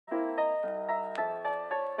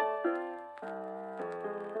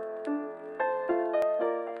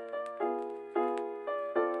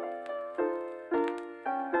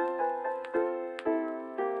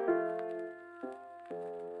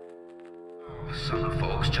Some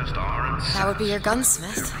folks just aren't. That would be your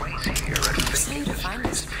gunsmith. Where's you to find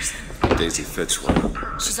this person? Daisy Fitzroy.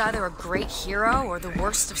 She's either a great hero or the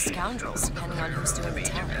worst of scoundrels, depending on who's doing the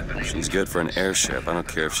telling. She's good for an airship. I don't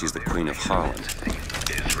care if she's the Queen of Holland.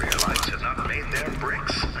 Israelites have not made their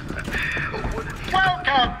bricks.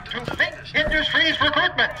 Welcome to Fink Industries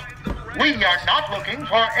Recruitment. We are not looking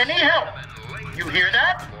for any help. You hear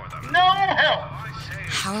that? No help.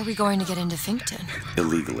 How are we going to get into Finkton?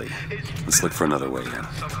 Illegally. Let's look for another way in.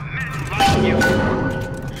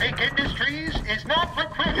 Fink Industries is not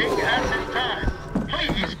recruiting at this time.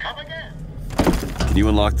 Please come again. Can you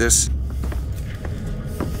unlock this?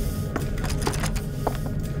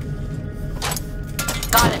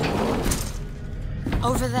 Got it.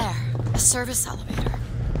 Over there. A service elevator.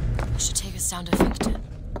 It should take us down to Finkton.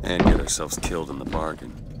 And get ourselves killed in the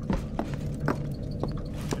bargain.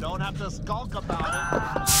 You don't have to skulk about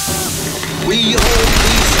it. We hold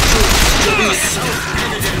these troops to be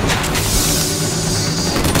self-evident.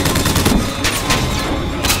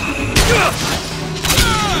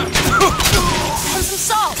 There's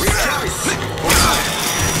assault!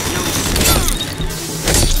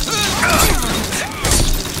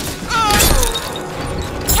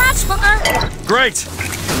 Catch, Booker! Great!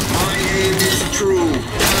 My aim is true,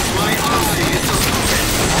 as my eye is a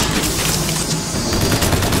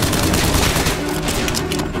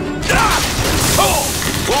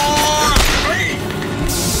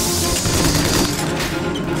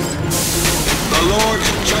The Lord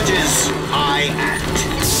judges, I act.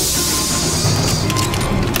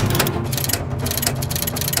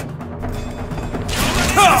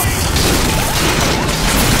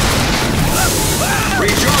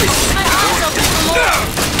 Rejoice! My eyes open for more!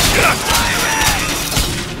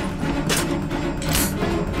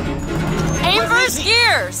 Aim for his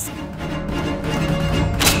ears!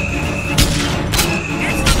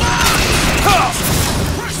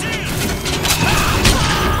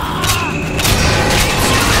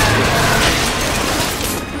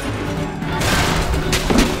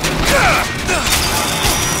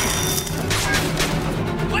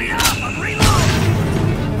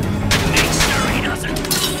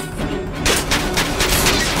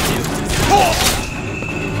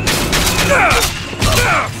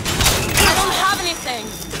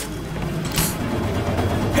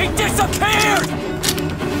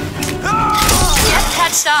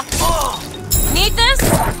 Stop. Need this?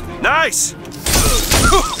 Nice!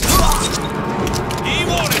 He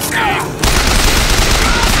won't escape!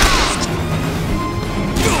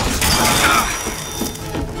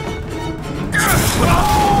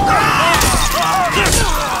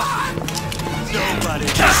 Nobody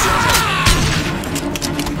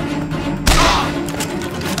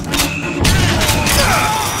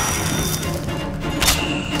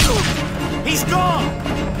He's gone!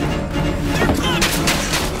 They're coming!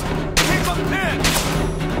 Keep him pinned!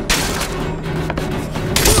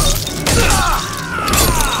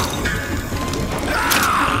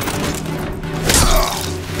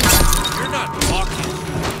 You're not talking.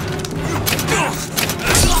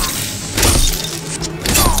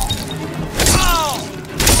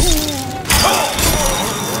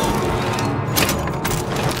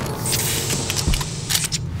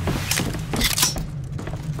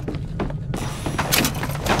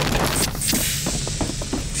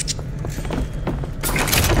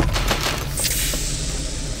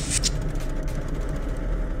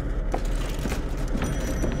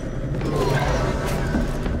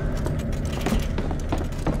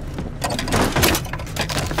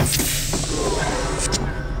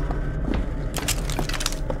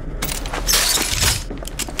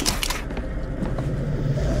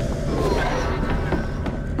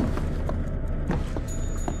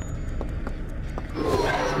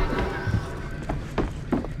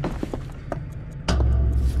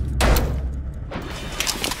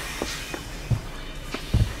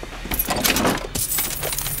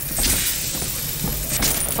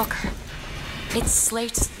 Booker. It's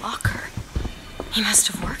Slate's locker. He must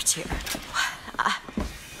have worked here.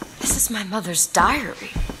 This is my mother's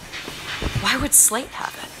diary. Why would Slate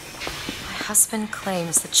have it? My husband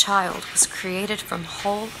claims the child was created from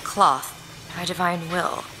whole cloth by divine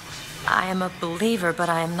will. I am a believer, but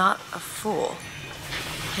I am not a fool.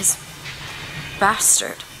 His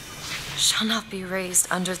bastard shall not be raised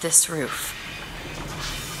under this roof.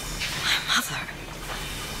 My mother.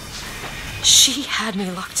 She had me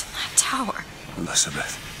locked in that tower.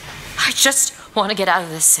 Elizabeth. I just want to get out of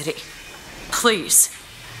this city. Please.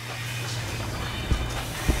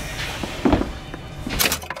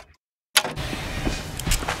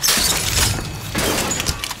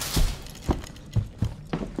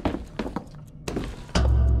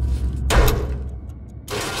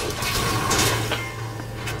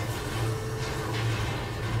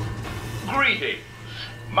 Greetings.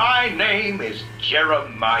 My name is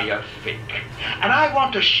Jeremiah Fink, and I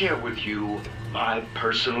want to share with you my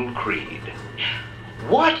personal creed.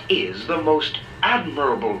 What is the most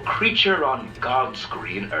admirable creature on God's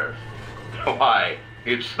green earth? Why,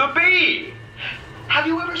 it's the bee. Have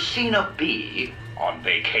you ever seen a bee on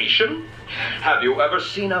vacation? Have you ever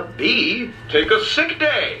seen a bee take a sick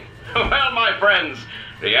day? Well, my friends,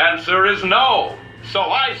 the answer is no. So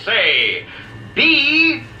I say,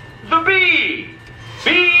 be the bee.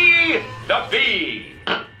 Be the bee.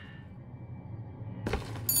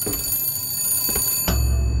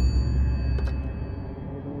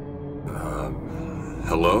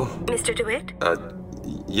 Hello? Mr. DeWitt?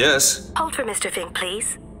 Yes? Hold for Mr. Fink,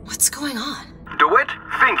 please. What's going on? DeWitt,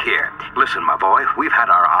 Fink here. Listen, my boy, we've had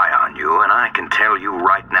our eye on you, and I can tell you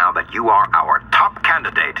right now that you are our top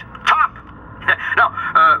candidate. Top! Now,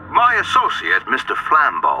 my associate, Mr.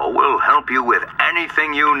 Flambeau, will help you with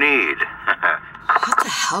anything you need. What the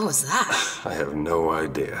hell was that? I have no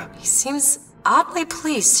idea. He seems oddly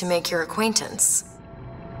pleased to make your acquaintance.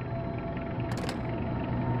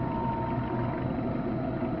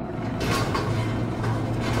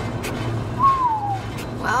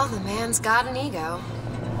 Well, the man's got an ego.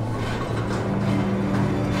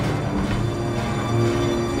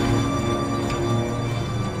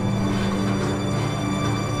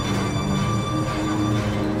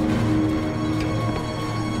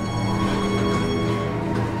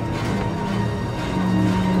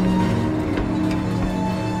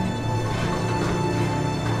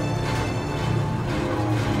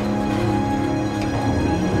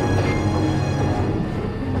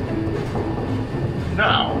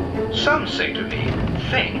 Now, some say to me,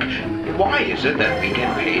 Fink, why is it that we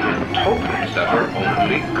get paid in tokens that are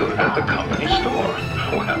only good at the company store?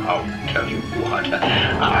 Well, I'll tell you what,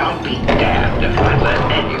 I'll be damned if I let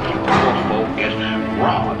any of you poor folk get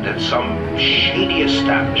robbed at some shady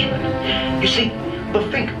establishment. You see, the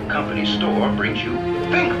Fink Company store brings you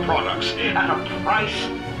Fink products at a price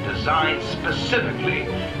designed specifically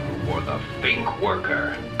for the Fink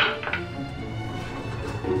worker.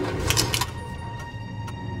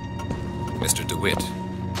 Mr. DeWitt,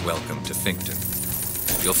 welcome to Finkton.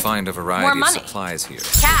 You'll find a More variety of money. supplies here.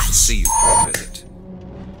 Cash. To see you for a visit.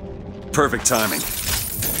 Perfect timing.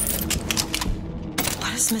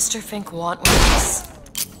 What does Mr. Fink want with us?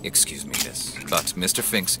 Excuse me, miss, but Mr.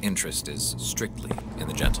 Fink's interest is strictly in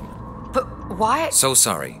the gentleman. But why? So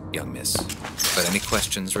sorry, young miss, but any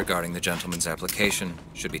questions regarding the gentleman's application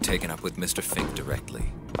should be taken up with Mr. Fink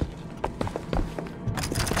directly.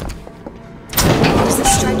 Does this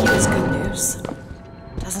strike you as good news?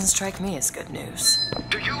 Doesn't strike me as good news.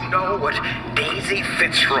 Do you know what Daisy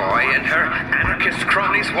Fitzroy and her anarchist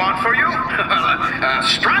cronies want for you?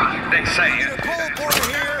 Strike, they say.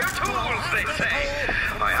 Tools, they say.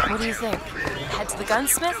 What do you think? Head to the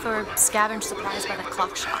gunsmith or scavenge supplies by the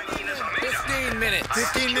clock shop? 15 minutes.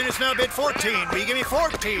 15 minutes now, bid 14. Will you give me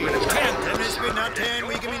 14? 10. 10 minutes bid, not 10.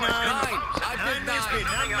 Will you give me 9? 9 minutes bid,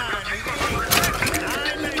 not 9. Will you give me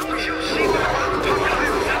 9 minutes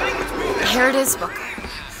bid? Here it is, Booker.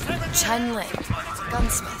 Chen Lin,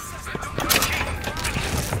 gunsmith.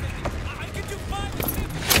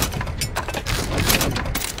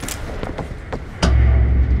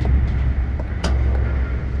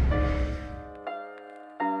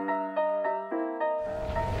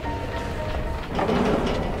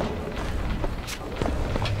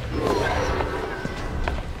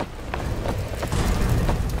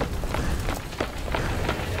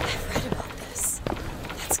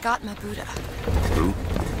 Scott Mabuddha. Who?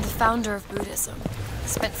 The founder of Buddhism.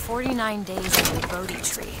 Spent 49 days in the Bodhi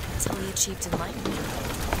tree until he achieved enlightenment.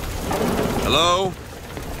 Hello?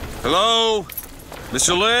 Hello?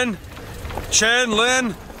 Mr. Lin? Chen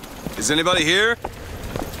Lin? Is anybody here?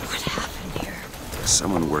 What happened here?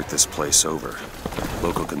 Someone worked this place over.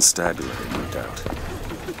 Local constabulary, no doubt.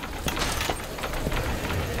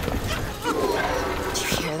 Do you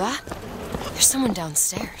hear that? There's someone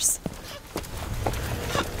downstairs.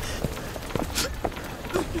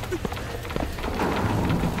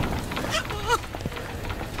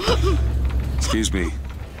 Excuse me.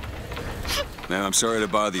 Ma'am, I'm sorry to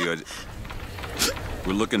bother you.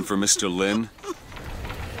 We're looking for Mr. Lin.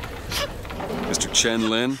 Mr. Chen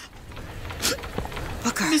Lin?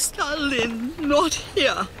 Booker. Mr. Lin, not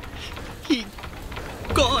here. He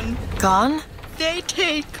gone. Gone? They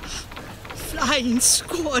take flying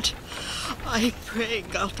squad. I pray,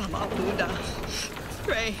 Gautama Buddha.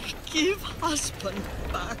 Pray, give husband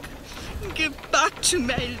back. Give back to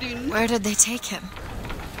Mei Lun. Where did they take him?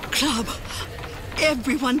 Club.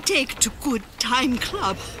 Everyone take to Good Time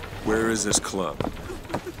Club. Where is this club?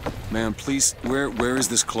 Ma'am, please, where is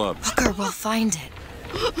this club? Booker, we'll find it.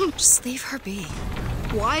 Just leave her be.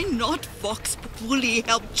 Why not Vox Populi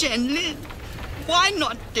help Chen Lin? Why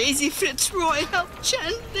not Daisy Fitzroy help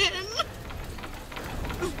Chen Lin?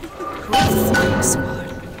 Who is the flying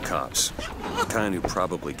squad? Cops. The kind who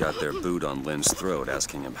probably got their boot on Lynn's throat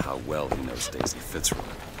asking him how well he knows Daisy Fitzroy.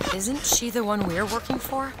 Isn't she the one we're working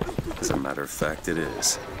for? As a matter of fact, it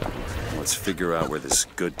is. Let's figure out where this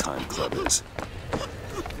good time club is.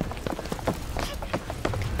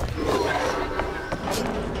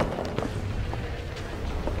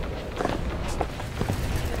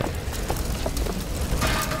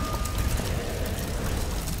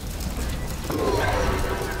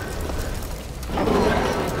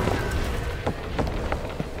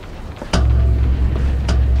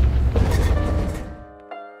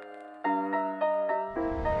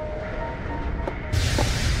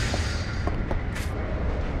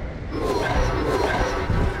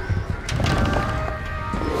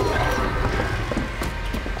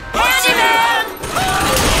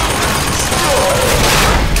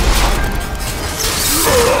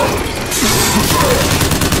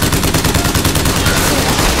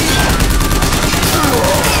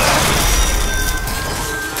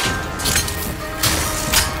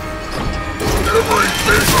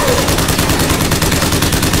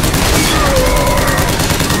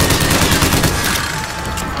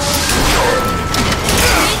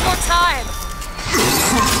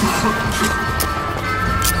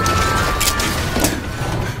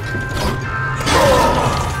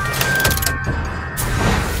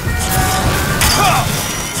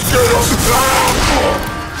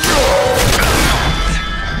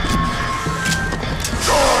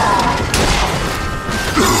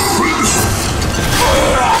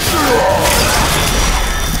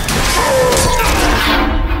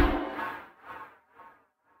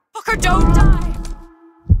 Booker, don't die!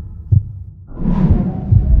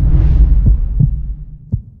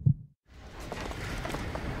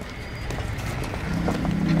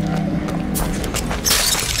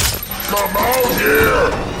 Come out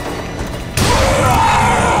here!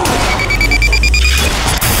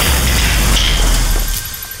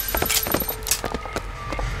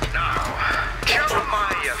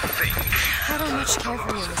 I don't much care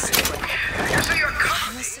for you, Mr. Wayne. You see, you're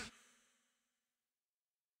I must have...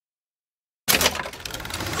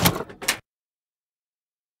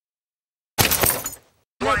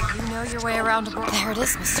 You know your way around a board. There it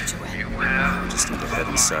is, Mr. DeWitt. Just need to head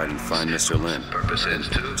inside and find Mr. Lin. purposes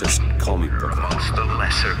to Just call me Booker. amongst the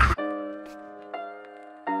lesser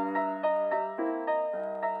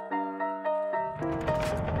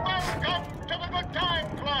Welcome to the Good Time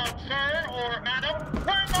Club, sir or madam,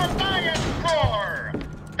 where the lions roar.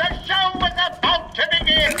 The show is about to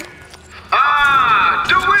begin. Ah,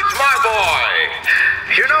 do it, my boy!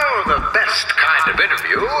 You know, the best kind of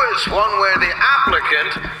interview is one where the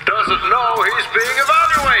applicant doesn't know he's being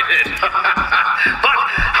evaluated. But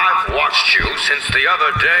I've watched you since the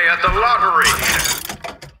other day at the lottery.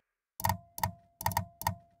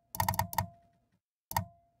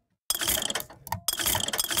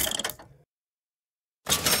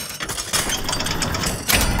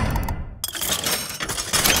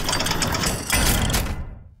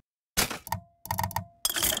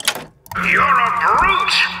 You're a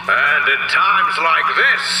brute! And in times like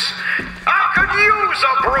this, I could use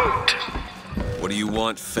a brute! What do you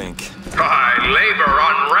want, Fink? My labor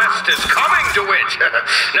unrest is coming to it!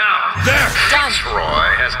 Now, Fitzroy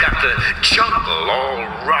has got the jungle all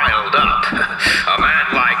riled up. A man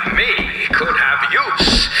like me could have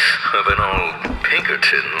use of an old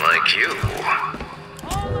Pinkerton like you.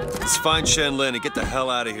 Let's find Shen Lin and get the hell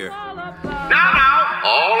out of here. Now,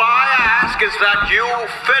 all I ask is that you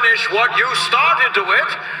finish what you started to it.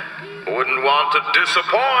 Wouldn't want to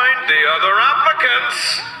disappoint the other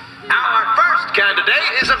applicants. Our first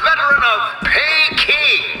candidate is a veteran of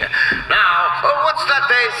Peking. Now, what's that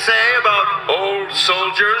they say about old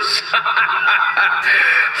soldiers?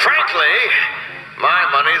 Frankly, my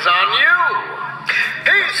money's on you.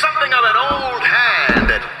 He's something of an old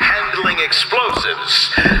hand at handling explosives.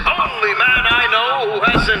 Only man I know who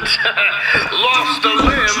hasn't lost a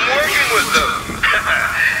limb working with them.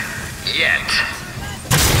 Yet.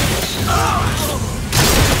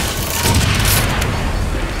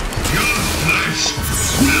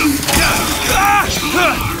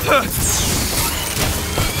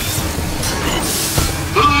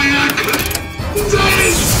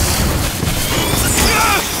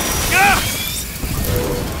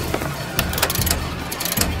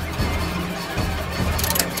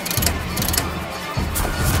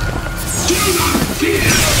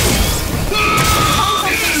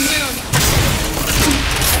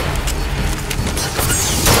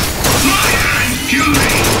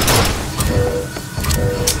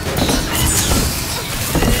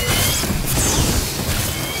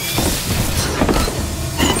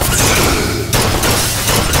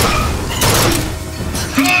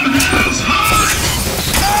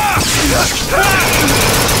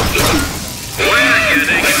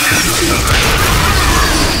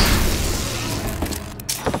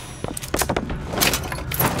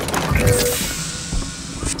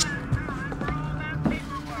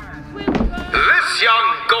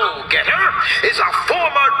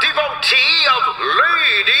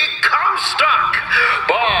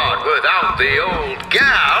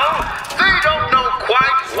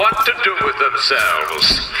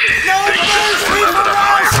 themselves. Think this one under the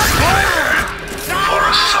highway for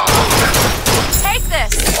a song. Take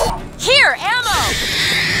this! Here, ammo!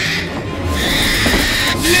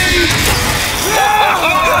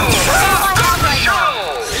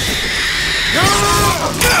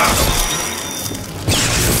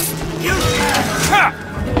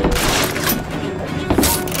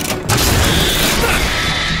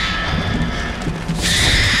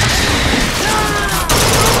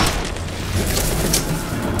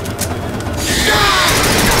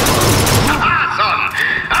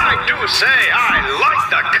 Say, I like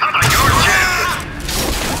the cut of your jib.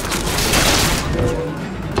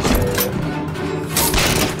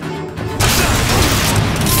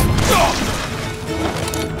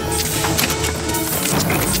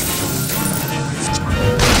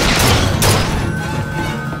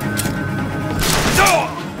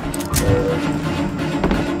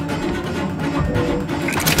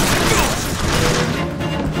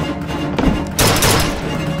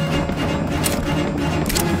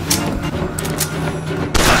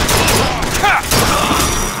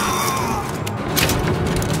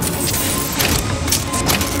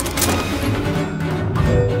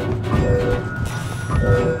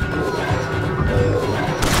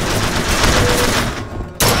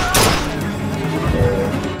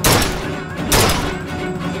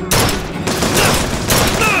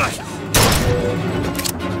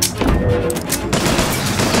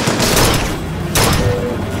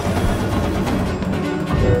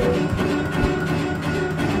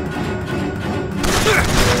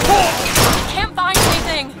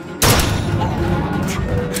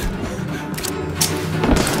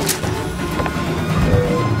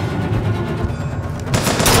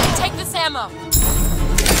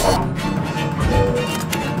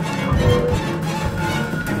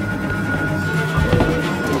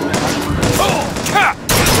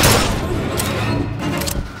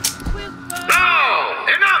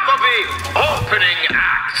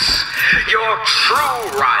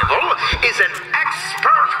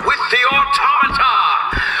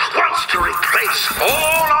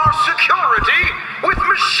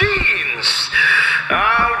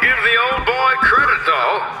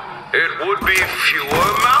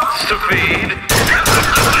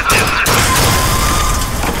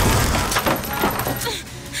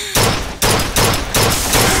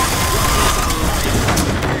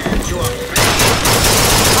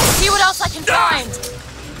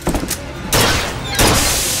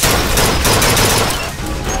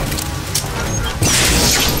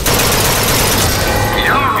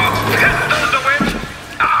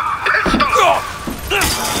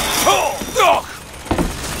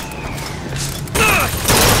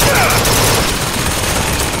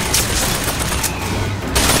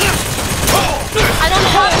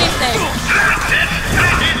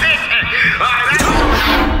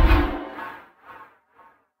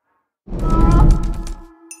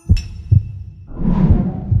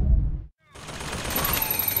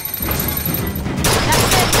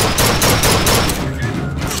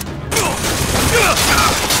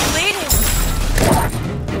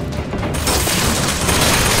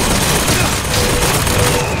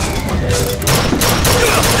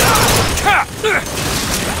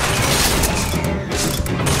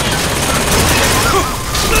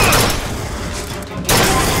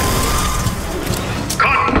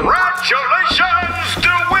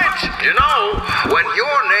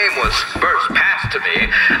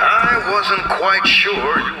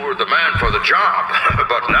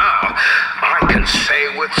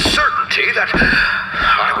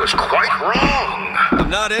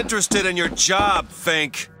 Interested in your job,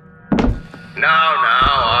 Fink. Now,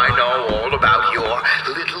 I know all about your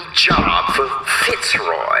little job for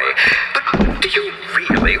Fitzroy. But do you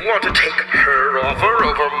really want to take her offer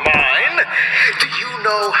over mine? Do you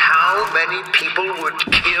know how many people would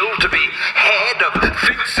kill to be head of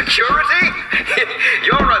Fink Security?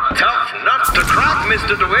 You're a tough nut to crack,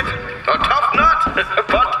 Mr. DeWitt. A tough nut.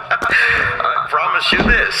 But I promise you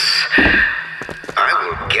this. I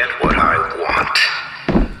will get what I want.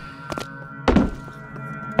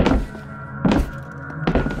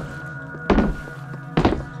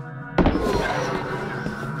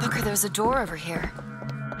 There's a door over here.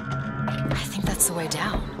 I think that's the way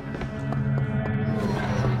down.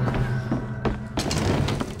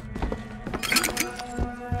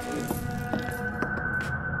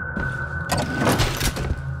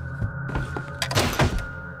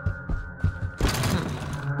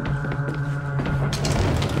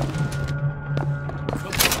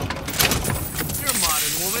 You're a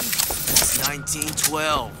modern woman. It's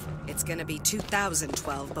 1912. It's gonna be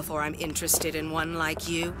 2012 before I'm interested in one like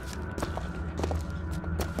you.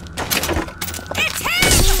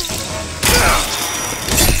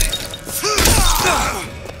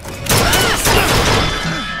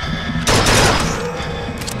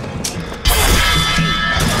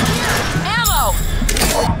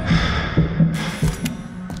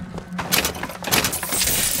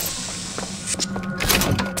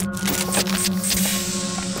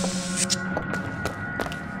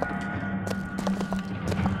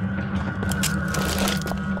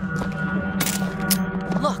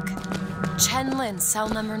 Cell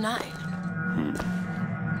number 9.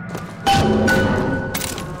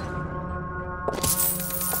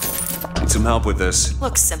 Need some help with this.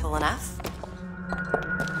 Looks simple enough.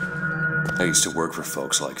 I used to work for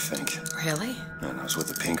folks like Fink. Really? And I was with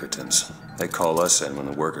the Pinkertons. They call us in when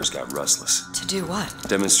the workers got restless. To do what?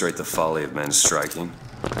 Demonstrate the folly of men striking,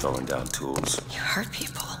 throwing down tools. You hurt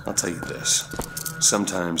people. I'll tell you this.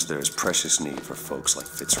 Sometimes there's precious need for folks like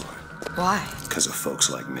Fitzroy. Why? Because of folks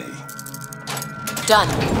like me. Done.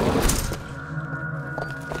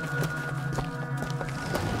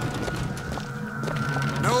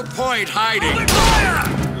 No point hiding.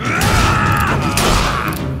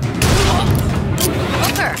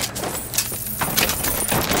 Booker!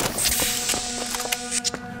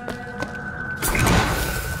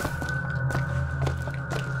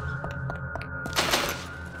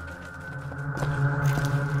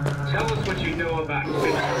 Tell us what you know about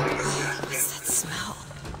What's that smell?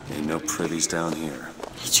 Ain't no privies down here.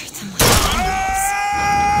 They treat them like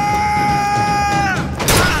animals.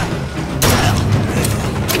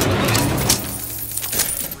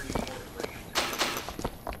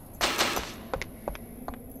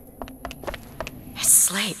 It's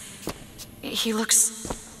Slate. He looks...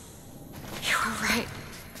 You were right.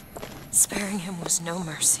 Sparing him was no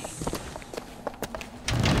mercy.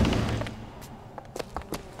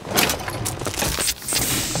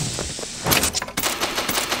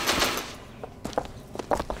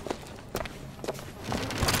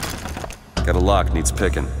 Got a lock, needs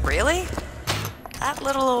picking. Really? That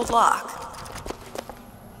little old lock.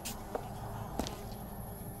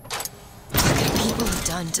 What could people have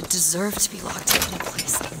done to deserve to be locked up in a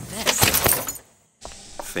place like this?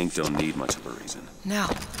 Fink don't need much of a reason. No.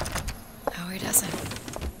 No, he doesn't.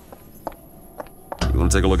 You wanna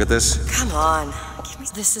take a look at this? Come on. Give me...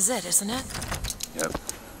 This is it, isn't it? Yep,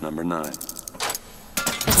 number 9.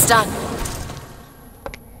 It's done.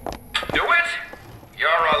 Do it? You're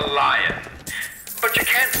a lion. But you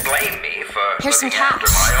can't blame me for Here's some looking after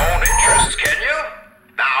cash. my own interests, can you?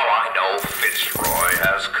 Now I know Fitzroy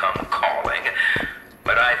has come calling,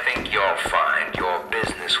 but I think you'll find your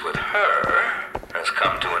business with her has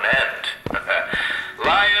come to an end.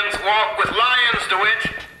 Lions walk with lions,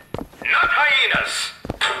 DeWitt, not hyenas.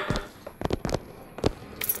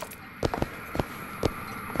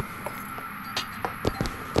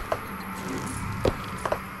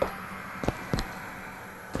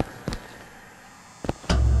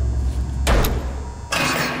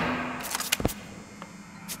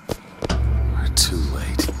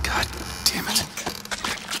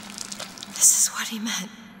 He meant.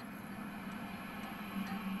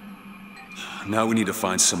 Now we need to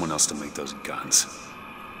find someone else to make those guns.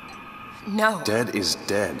 No. Dead is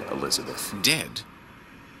dead, Elizabeth. Dead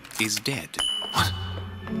is dead. What?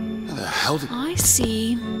 How the hell did... I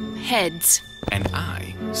see heads. And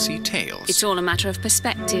I see tails. It's all a matter of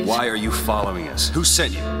perspective. Why are you following us? Who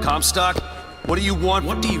sent you? Comstock? What do you want?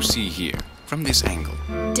 What do you see here, from this angle?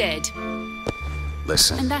 Dead.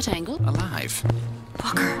 Listen. And that angle? Alive.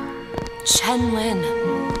 Booker. Chen Lin. The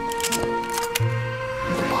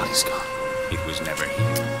body's gone. It was never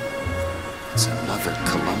here. It's another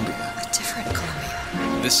Columbia. A different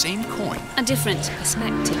Columbia. The same coin. A different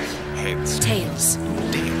perspective. Heads. Tails.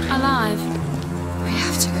 Dead. Alive. We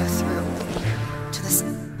have to go through to this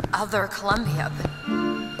other Columbia, but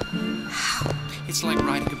how? It's like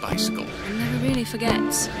riding a bicycle. One never really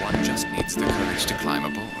forgets. One just needs the courage to climb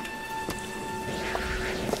aboard.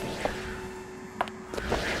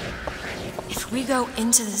 If we go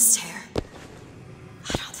into this tear,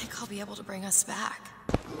 I don't think I'll be able to bring us back.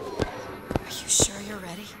 Are you sure you're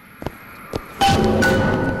ready?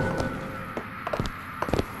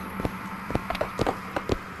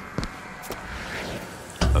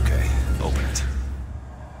 Okay, open it.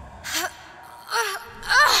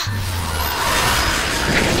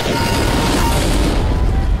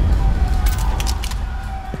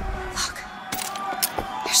 Look,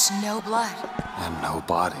 there's no blood. And no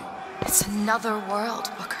body. It's another world,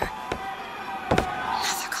 Booker.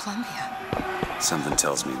 Another Columbia. Something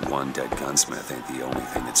tells me one dead gunsmith ain't the only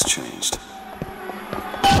thing that's changed.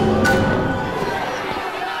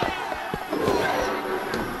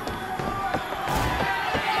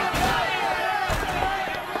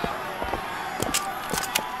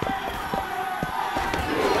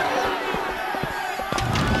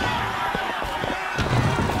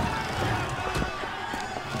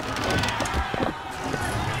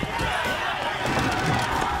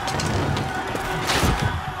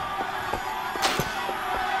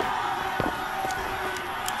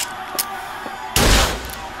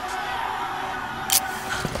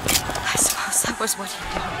 what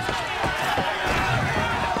he'd done.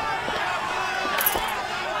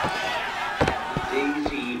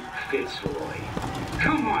 Daisy Fitzroy.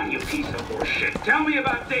 Come on, you piece of horseshit. Tell me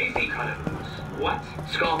about Daisy. Cut him loose. What?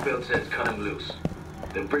 Scarfield says cut him loose.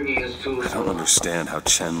 They're bringing us tools. I don't understand how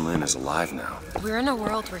Chen Lin is alive now. We're in a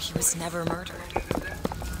world where he was never murdered.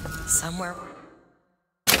 Somewhere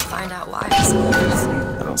we'll find out why, I suppose.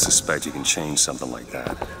 I don't suspect you can change something like that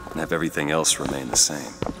and have everything else remain the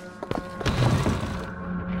same.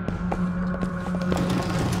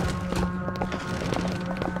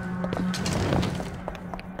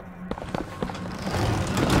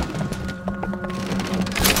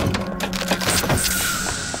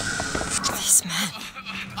 These men.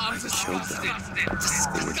 I killed them.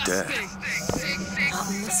 They were dead. Not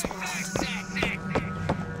in this world.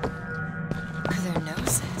 Look at their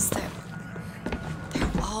noses.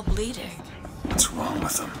 They're all bleeding. What's wrong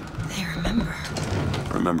with them? They remember.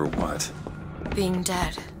 Remember what? Being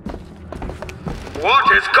dead.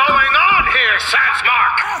 What is going on here,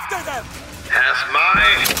 Sansmark? After them! Has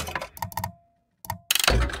my